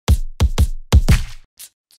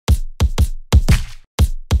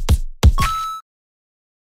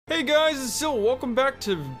Hey guys, it's Sil. Welcome back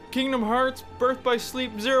to Kingdom Hearts Birth by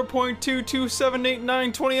Sleep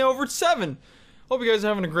 0.2278920/7. Hope you guys are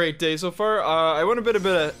having a great day so far. I went a bit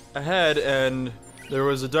ahead, and there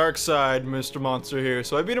was a dark side Mr. Monster here,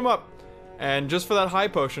 so I beat him up. And just for that high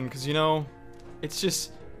potion, because you know, it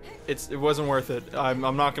wasn't worth it.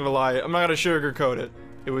 I'm not gonna lie. I'm not gonna sugarcoat it.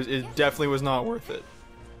 It definitely was not worth it.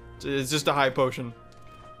 It's just a high potion.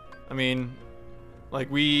 I mean, like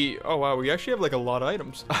oh wow, we actually have like a lot of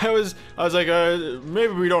items. I was like,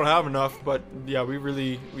 maybe we don't have enough, but yeah, we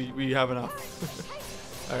have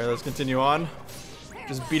enough. All right, let's continue on.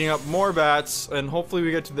 Just beating up more bats, and hopefully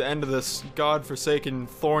we get to the end of this godforsaken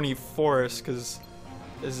thorny forest, because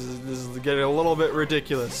this is getting a little bit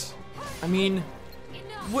ridiculous. I mean,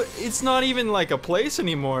 what? It's not even like a place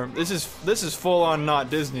anymore. This is full on not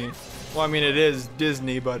Disney. Well, I mean, it is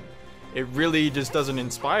Disney, but it really just doesn't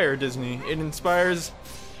inspire Disney. It inspires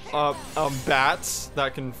bats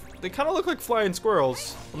that they kind of look like flying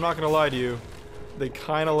squirrels. I'm not gonna lie to you. They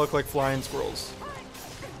kind of look like flying squirrels.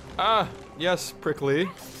 Ah, yes, prickly.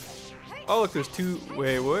 Oh look, there's two.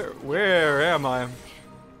 Wait, where am I?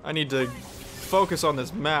 I need to focus on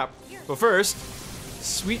this map. But first,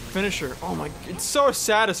 sweet finisher. Oh my, it's so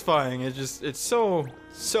satisfying. It's so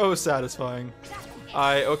satisfying.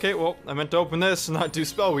 Okay, well, I meant to open this and not do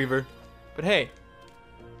Spellweaver. But hey,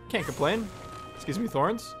 can't complain. Excuse me,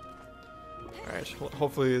 thorns. Alright,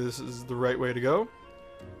 hopefully this is the right way to go.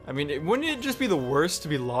 I mean, wouldn't it just be the worst to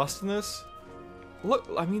be lost in this? Look,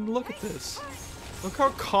 I mean, look at this. Look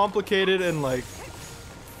how complicated and like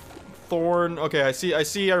thorn. Okay, I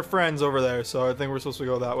see our friends over there, so I think we're supposed to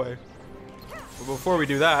go that way. But before we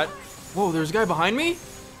do that, whoa, there's a guy behind me?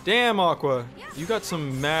 Damn, Aqua, you got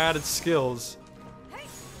some mad skills.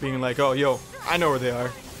 Being like, oh, yo, I know where they are.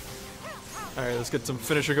 Alright, let's get some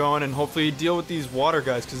finisher going and hopefully deal with these water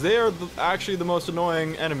guys, because they are actually the most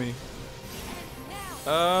annoying enemy.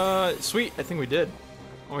 Sweet, I think we did.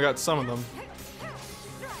 Oh, we got some of them.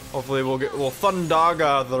 Hopefully we'll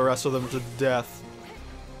Thundaga the rest of them to death.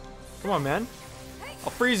 Come on, man.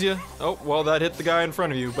 I'll freeze you. Oh, well, that hit the guy in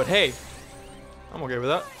front of you, but hey, I'm okay with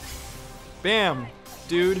that. Bam,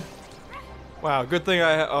 dude. Wow, good thing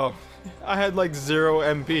I had like 0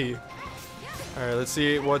 MP. Alright, let's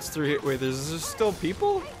see what's through here. Wait, there's still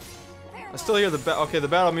people? I still hear the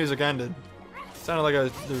battle music ended. Sounded like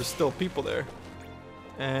there's still people there.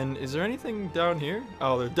 And is there anything down here?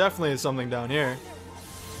 Oh, there definitely is something down here.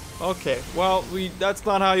 Okay, well, that's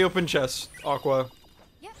not how you open chests, Aqua.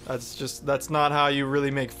 That's not how you really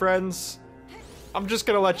make friends. I'm just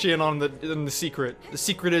gonna let you in on the secret. The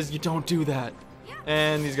secret is you don't do that.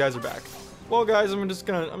 And these guys are back. Well, guys, I'm just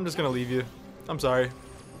gonna leave you. I'm sorry.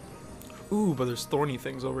 Ooh, but there's thorny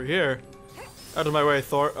things over here. Out of my way,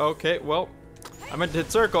 Thor. Okay, well, I meant to hit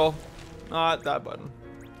circle, not that button.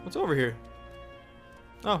 What's over here?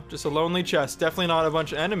 Oh, just a lonely chest. Definitely not a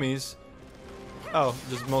bunch of enemies. Oh,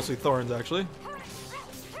 just mostly thorns, actually.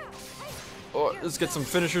 Oh, let's get some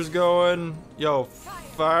finishers going. Yo,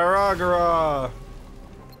 Faragara.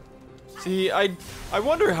 See, I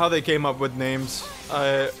wonder how they came up with names.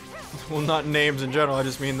 Well, not names in general, I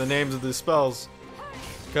just mean the names of the spells.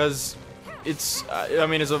 Because I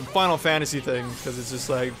mean, it's a Final Fantasy thing, because it's just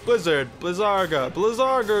like, Blizzard, Blizzarga,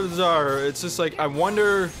 Blizzargazar. It's just like, I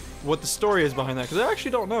wonder what the story is behind that, because I actually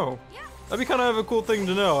don't know. That'd be kind of a cool thing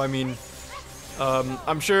to know. I mean,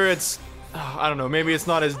 I'm sure I don't know, maybe it's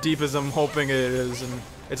not as deep as I'm hoping it is, and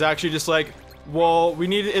it's actually just like, well, we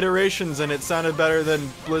needed iterations, and it sounded better than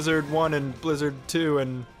Blizzard 1 and Blizzard 2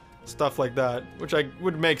 and stuff like that, which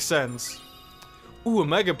would make sense. Ooh, a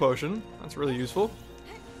Mega Potion. That's really useful.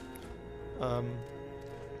 I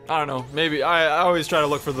don't know, maybe, I always try to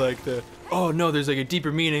look for oh no, there's like a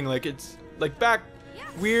deeper meaning, like it's like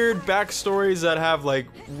weird backstories that have like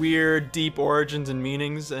weird deep origins and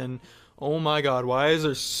meanings, and oh my god, why is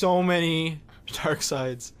there so many dark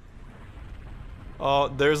sides? Oh,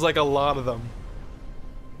 there's like a lot of them.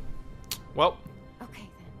 Well, okay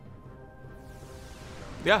then.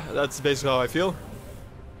 Yeah, that's basically how I feel.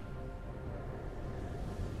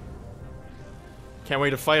 Can't wait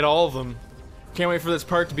to fight all of them. Can't wait for this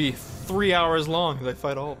part to be 3 hours long as I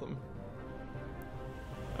fight all of them.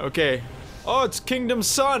 Okay. Oh, it's Kingdom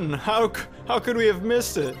Sun. How could we have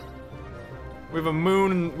missed it? We have a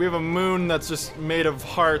moon that's just made of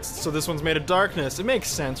hearts, so this one's made of darkness. It makes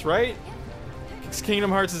sense, right?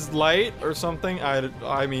 Kingdom Hearts is light or something?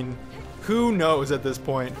 I mean, who knows at this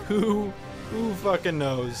point? Who fucking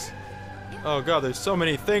knows? Oh god, there's so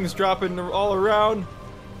many things dropping all around.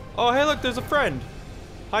 Oh, hey, look, there's a friend.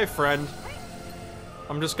 Hi, friend.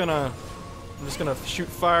 I'm just gonna shoot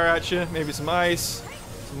fire at you. Maybe some ice,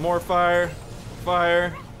 some more fire,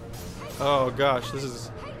 fire. Oh gosh, this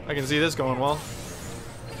is... I can see this going well.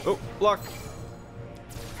 Oh, block.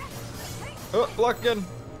 Oh, block again.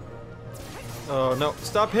 Oh no,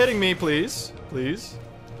 stop hitting me, please. Please.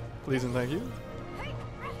 Please and thank you.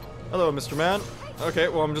 Hello, Mr. Man. Okay,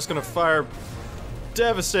 well I'm just gonna fire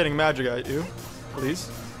devastating magic at you.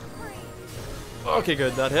 Please. Okay,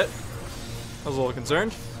 good, that hit. I was a little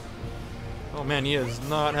concerned. Oh man, he is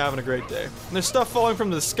not having a great day. And there's stuff falling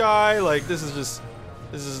from the sky, like this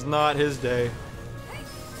is not his day.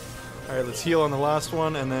 Alright, let's heal on the last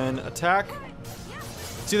one and then attack.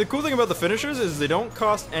 See, the cool thing about the finishers is they don't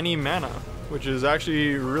cost any mana, which is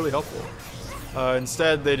actually really helpful.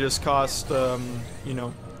 Instead, they just cost, you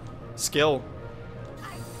know, skill.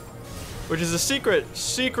 Which is a secret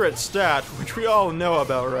stat, which we all know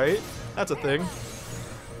about, right? That's a thing.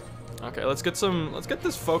 Okay, let's get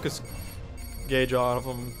this focus gauge off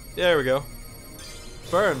him. There we go.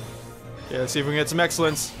 Burn. Yeah, let's see if we can get some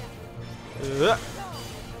excellence.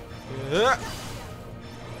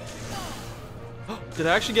 Did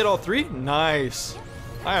I actually get all three? Nice.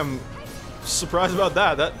 I am surprised about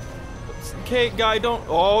that. Okay, guy, don't.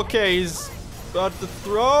 Okay, he's about to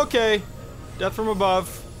throw. Okay, death from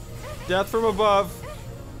above. Death from above.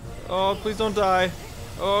 Oh, please don't die.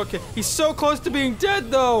 Okay, he's so close to being dead,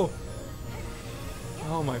 though.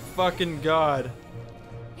 Oh my fucking god.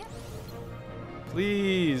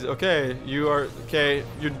 Please. Okay, you are. Okay,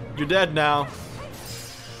 you're dead now.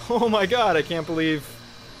 Oh my god, I can't believe.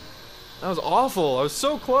 That was awful. I was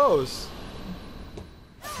so close.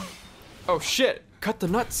 Oh shit! Cut the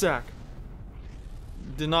nutsack.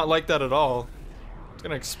 Did not like that at all. It's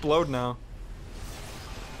gonna explode now.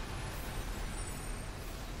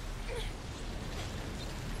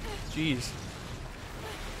 Jeez.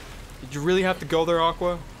 Did you really have to go there,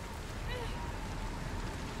 Aqua?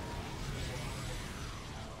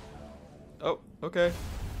 Oh, okay.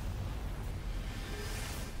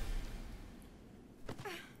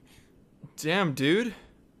 Damn, dude.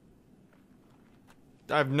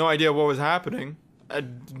 I have no idea what was happening. I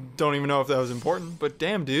don't even know if that was important, but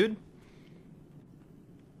damn, dude.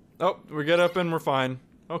 Oh, we get up and we're fine.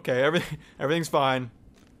 Okay, everything's fine.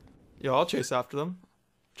 Yo, I'll chase after them.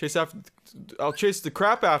 I'll chase the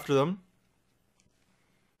crap after them.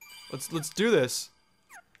 Let's do this.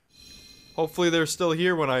 Hopefully they're still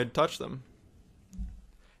here when I touch them.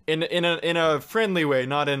 In a friendly way,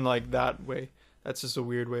 not in like that way. That's just a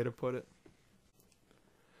weird way to put it.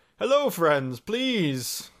 Hello, friends,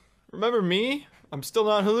 please. Remember me? I'm still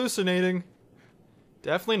not hallucinating.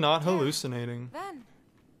 Definitely not hallucinating. Ven.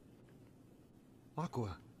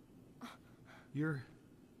 Aqua. You're...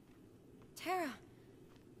 Terra.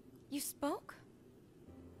 You spoke?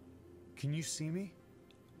 Can you see me?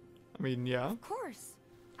 I mean, yeah. Of course.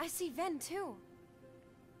 I see Ven too.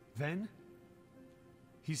 Ven?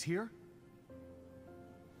 He's here?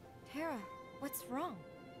 Terra, what's wrong?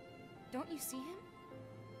 Don't you see him?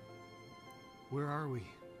 Where are we?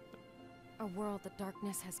 A world that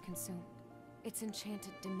darkness has consumed. Its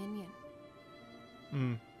enchanted dominion.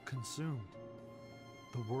 Consumed.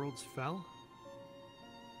 The worlds fell?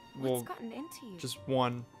 What's gotten into you? Just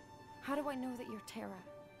one. How do I know that you're Terra?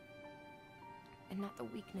 And not the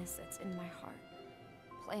weakness that's in my heart,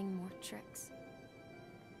 playing more tricks.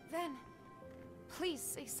 Ven, please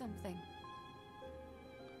say something.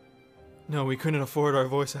 No, we couldn't afford our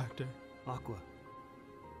voice actor. Aqua,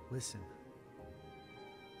 listen.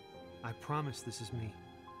 I promise this is me,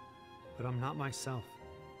 but I'm not myself.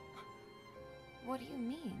 What do you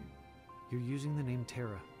mean? You're using the name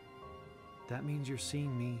Terra. That means you're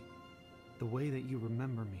seeing me the way that you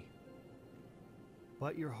remember me.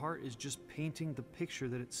 But your heart is just painting the picture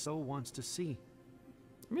that it so wants to see.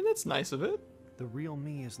 I mean, that's nice of it. The real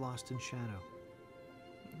me is lost in shadow.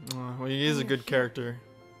 Well, he is a good character.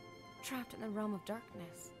 Trapped in the realm of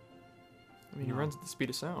darkness. I mean, he runs at the speed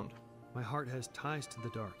of sound. My heart has ties to the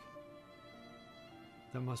dark.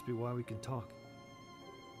 That must be why we can talk.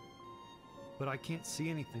 But I can't see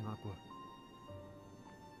anything, Aqua.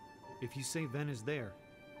 If you say Ven is there,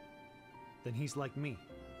 then he's like me.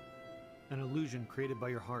 An illusion created by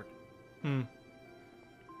your heart. I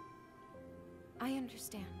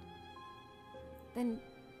understand. Then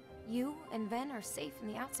you and Ven are safe in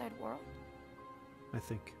the outside world? I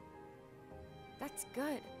think. That's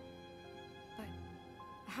good. But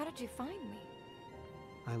how did you find me?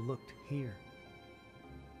 I looked here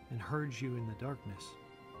and heard you in the darkness.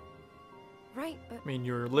 Right, but I mean,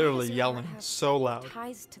 you're literally yelling so loud.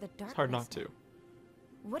 Ties to the darkness. It's hard not to.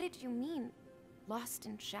 What did you mean, lost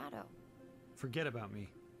in shadow? Forget about me.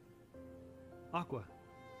 Aqua,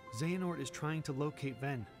 Xehanort is trying to locate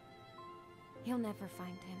Ven. He'll never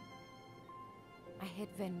find him. I hid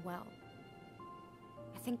Ven well.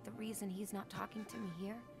 think the reason he's not talking to me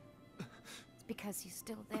here is because he's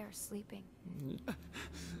still there sleeping.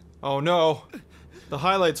 Oh no. The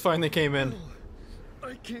highlights finally came in.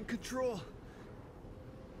 I can't control.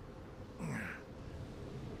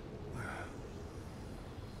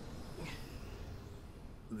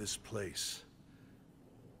 This place.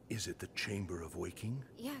 Is it the Chamber of Waking?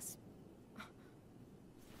 Yes.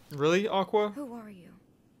 Really, Aqua? Who are you?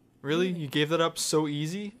 Really? You gave that up so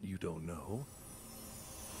easy? You don't know?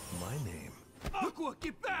 My name. Aqua,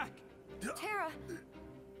 get back! Terra!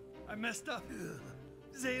 I messed up.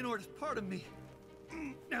 Xehanort is part of me.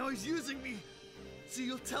 Now he's using me. So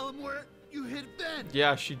you'll tell him where you hid Ben.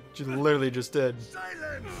 Yeah, she literally just did.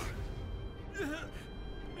 Silence!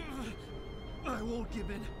 I won't give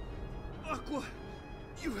in. Aqua,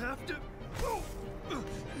 you have to.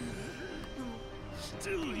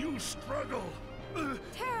 Still you struggle.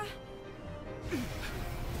 Terra!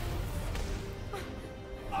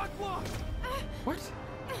 Aqua! What?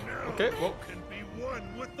 Now Okay, well. you can be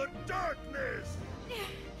one with the darkness.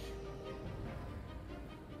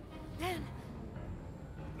 Ben!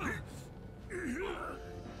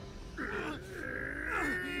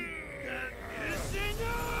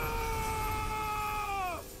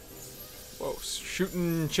 Whoa,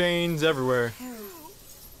 shooting chains everywhere. Terra.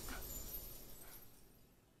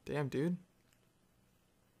 Damn, dude.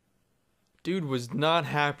 Dude was not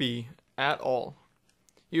happy at all.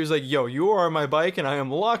 He was like, yo, you are my bike and I am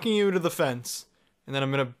locking you to the fence. And then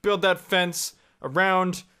I'm gonna build that fence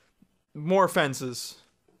around more fences.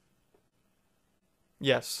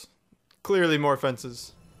 Yes. Clearly more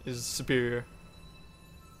fences is superior.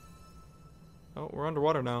 Oh, we're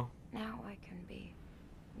underwater now. Now I can be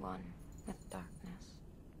one with darkness.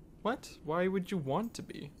 What? Why would you want to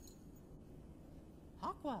be?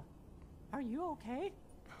 Aqua, are you okay?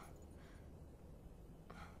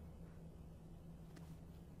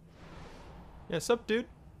 Yes, up, dude.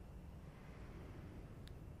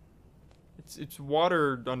 It's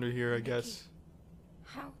water under here, I guess.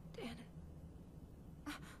 How did...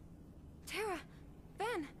 Terra!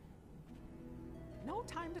 Ben! No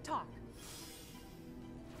time to talk.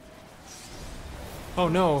 Oh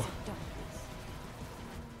no. Darkness.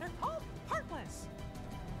 They're called Heartless.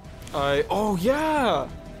 Oh yeah!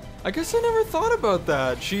 I guess I never thought about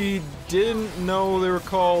that. She didn't know they were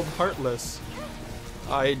called Heartless.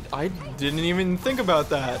 I didn't even think about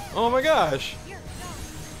that. Oh my gosh.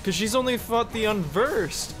 Cause she's only fought the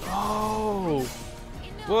unversed. Oh.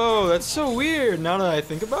 Whoa, that's so weird. Now that I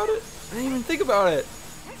think about it, I didn't even think about it.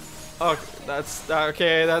 Oh, that's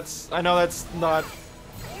okay. I know that's not.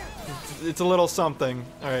 It's a little something.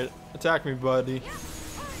 All right, attack me, buddy.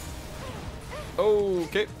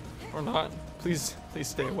 Okay, or not. Please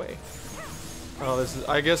stay away. Oh, this is.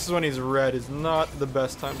 I guess when he's red is not the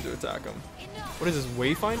best time to attack him. What is this,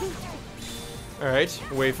 Wayfinder? All right,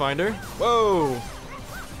 Wayfinder. Whoa.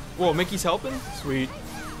 Whoa, Mickey's helping? Sweet.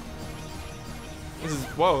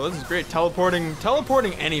 Whoa, this is great.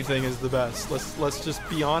 Teleporting anything is the best. Let's just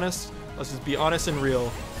be honest. Let's just be honest and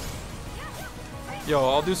real. Yo,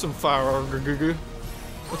 I'll do some fire.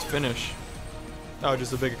 Let's finish. Oh,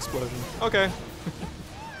 just a big explosion. Okay.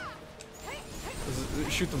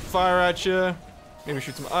 Shoot some fire at you. Maybe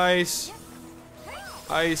shoot some ice.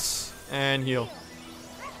 Ice and heal.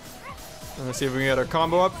 And let's see if we can get our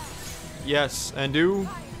combo up. Yes, and do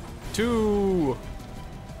 2.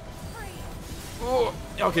 Oh,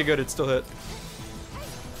 okay, good. It still hit.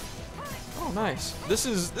 Oh, nice. This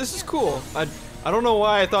is cool. I don't know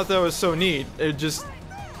why I thought that was so neat.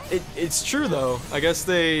 It's true though. I guess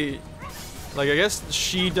I guess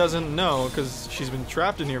she doesn't know because she's been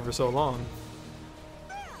trapped in here for so long.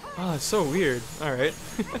 Oh, that's so weird. All right.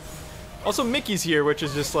 Also, Mickey's here, which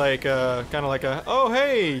is just like kind of like a, oh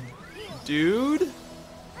hey, dude,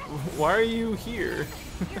 why are you here?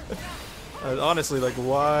 Honestly, like,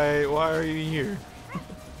 why are you here?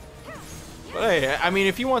 But hey, I mean,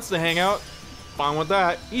 if he wants to hang out, fine with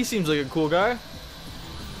that. He seems like a cool guy.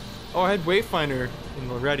 Oh, I had Wayfinder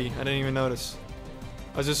already. I didn't even notice.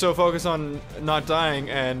 I was just so focused on not dying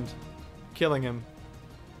and killing him.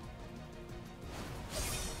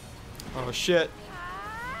 Oh, shit.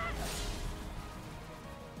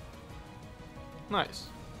 Nice.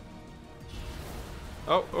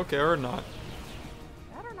 Oh, okay, or not.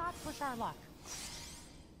 Better not push our luck.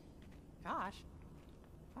 Gosh,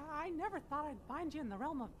 I never thought I'd find you in the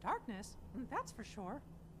realm of darkness, that's for sure.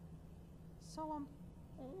 So,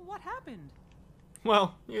 what happened?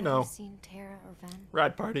 Well, you know. Have you seen Terra or Ven?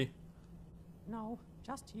 Rad party. No,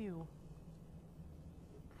 just you.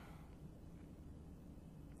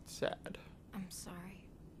 Sad. I'm sorry.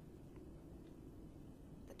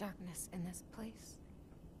 The darkness in this place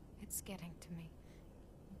It's getting to me.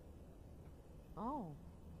 Oh.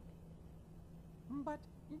 But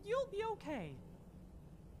you'll be okay.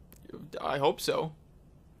 I hope so.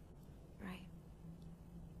 Right.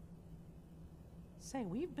 Say,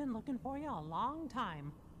 we've been looking for you a long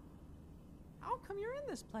time. How come you're in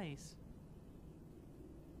this place?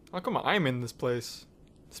 How come I'm in this place?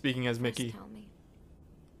 Speaking as Mickey. First tell me,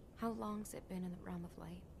 how long's it been in the realm of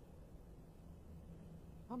light?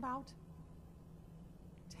 About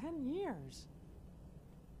 10 years.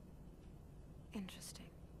 Interesting.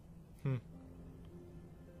 Hmm.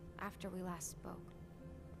 After we last spoke,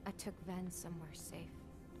 I took Ven somewhere safe,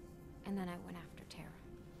 and then I went after Terra.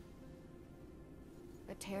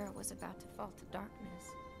 But Terra was about to fall to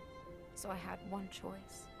darkness, so I had one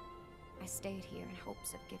choice. I stayed here in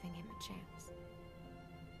hopes of giving him a chance.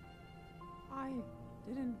 I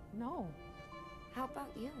didn't know. How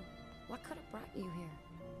about you? What could have brought you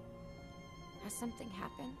here? Has something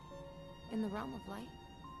happened in the realm of light?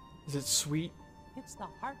 Is it sweet? It's the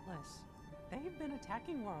Heartless. They've been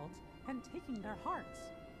attacking worlds and taking their hearts.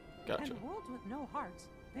 Gotcha. And worlds with no hearts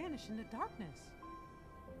vanish into darkness.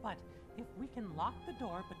 But if we can lock the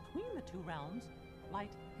door between the two realms,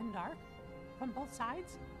 light and dark, from both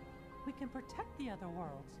sides, we can protect the other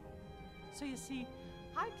worlds. So you see,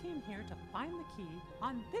 I came here to find the key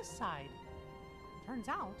on this side. Turns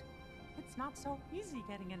out, it's not so easy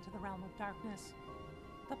getting into the realm of darkness.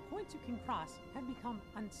 The points you can cross have become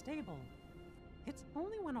unstable. It's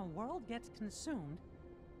only when a world gets consumed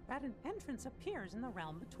that an entrance appears in the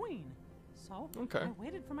realm between. So, Okay. I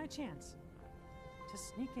waited for my chance to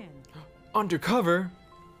sneak in. Undercover?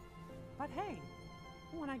 But hey,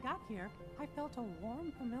 when I got here, I felt a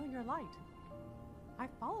warm, familiar light. I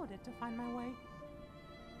followed it to find my way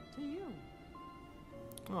to you.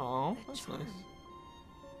 Oh, The that's charm. nice.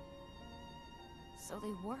 So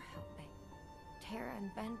they were helping. Terra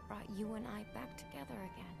and Ven brought you and I back together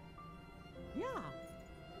again. Yeah,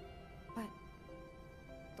 But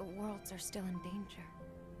the worlds are still in danger.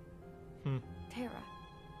 Hmm. Terra,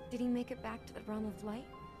 did he make it back to the realm of light?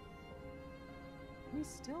 we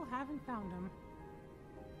still haven't found him.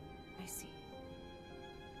 I see.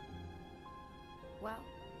 Well,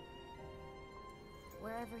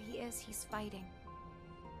 wherever he is, he's fighting.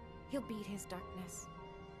 He'll beat his darkness.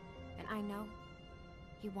 And I know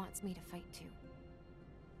he wants me to fight too.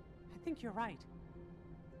 I think you're right.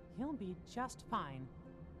 He'll be just fine.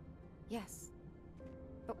 Yes.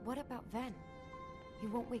 But what about Ven? He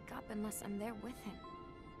won't wake up unless I'm there with him.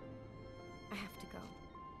 I have to go.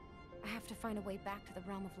 I have to find a way back to the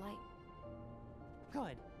realm of light.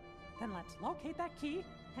 Good. Then let's locate that key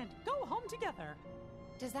and go home together.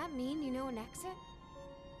 Does that mean you know an exit?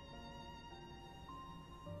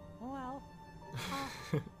 Well,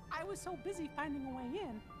 I was so busy finding a way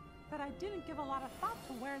in that I didn't give a lot of thought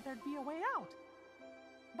to where there'd be a way out.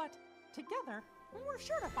 But together, we're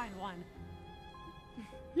sure to find one.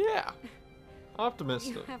 Yeah. You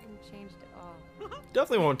Optimistic. haven't changed at all.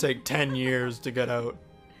 Definitely won't take 10 years to get out.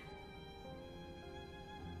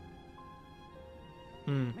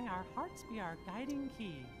 May our hearts be our guiding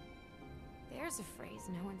key. There's a phrase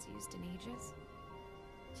no one's used in ages.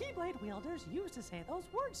 Keyblade wielders used to say those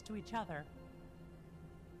words to each other.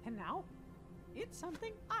 And now, it's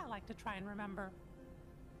something I like to try and remember.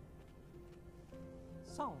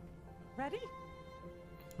 So, ready?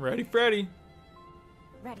 Ready, Freddy?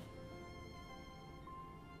 Ready.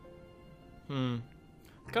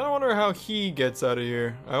 Kind of wonder how he gets out of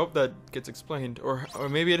here. I hope that gets explained. Or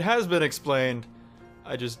maybe it has been explained.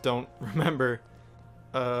 I just don't remember.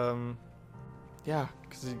 Yeah,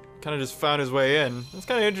 because he kind of just found his way in. That's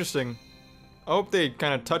kind of interesting. I hope they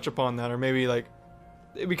kind of touch upon that, or maybe like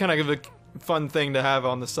it'd be kind of a fun thing to have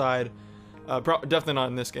on the side. Definitely not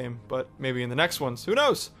in this game, but maybe in the next ones. Who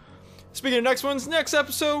knows? Speaking of next ones, next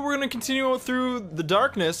episode we're gonna continue through the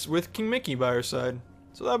darkness with King Mickey by our side.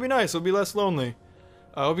 So that'll be nice. It'll be less lonely.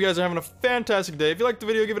 I hope you guys are having a fantastic day. If you liked the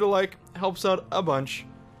video, give it a like. Helps out a bunch.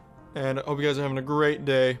 And I hope you guys are having a great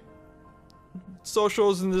day.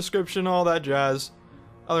 Socials in the description, all that jazz.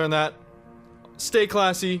 Other than that, stay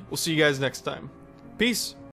classy. We'll see you guys next time. Peace.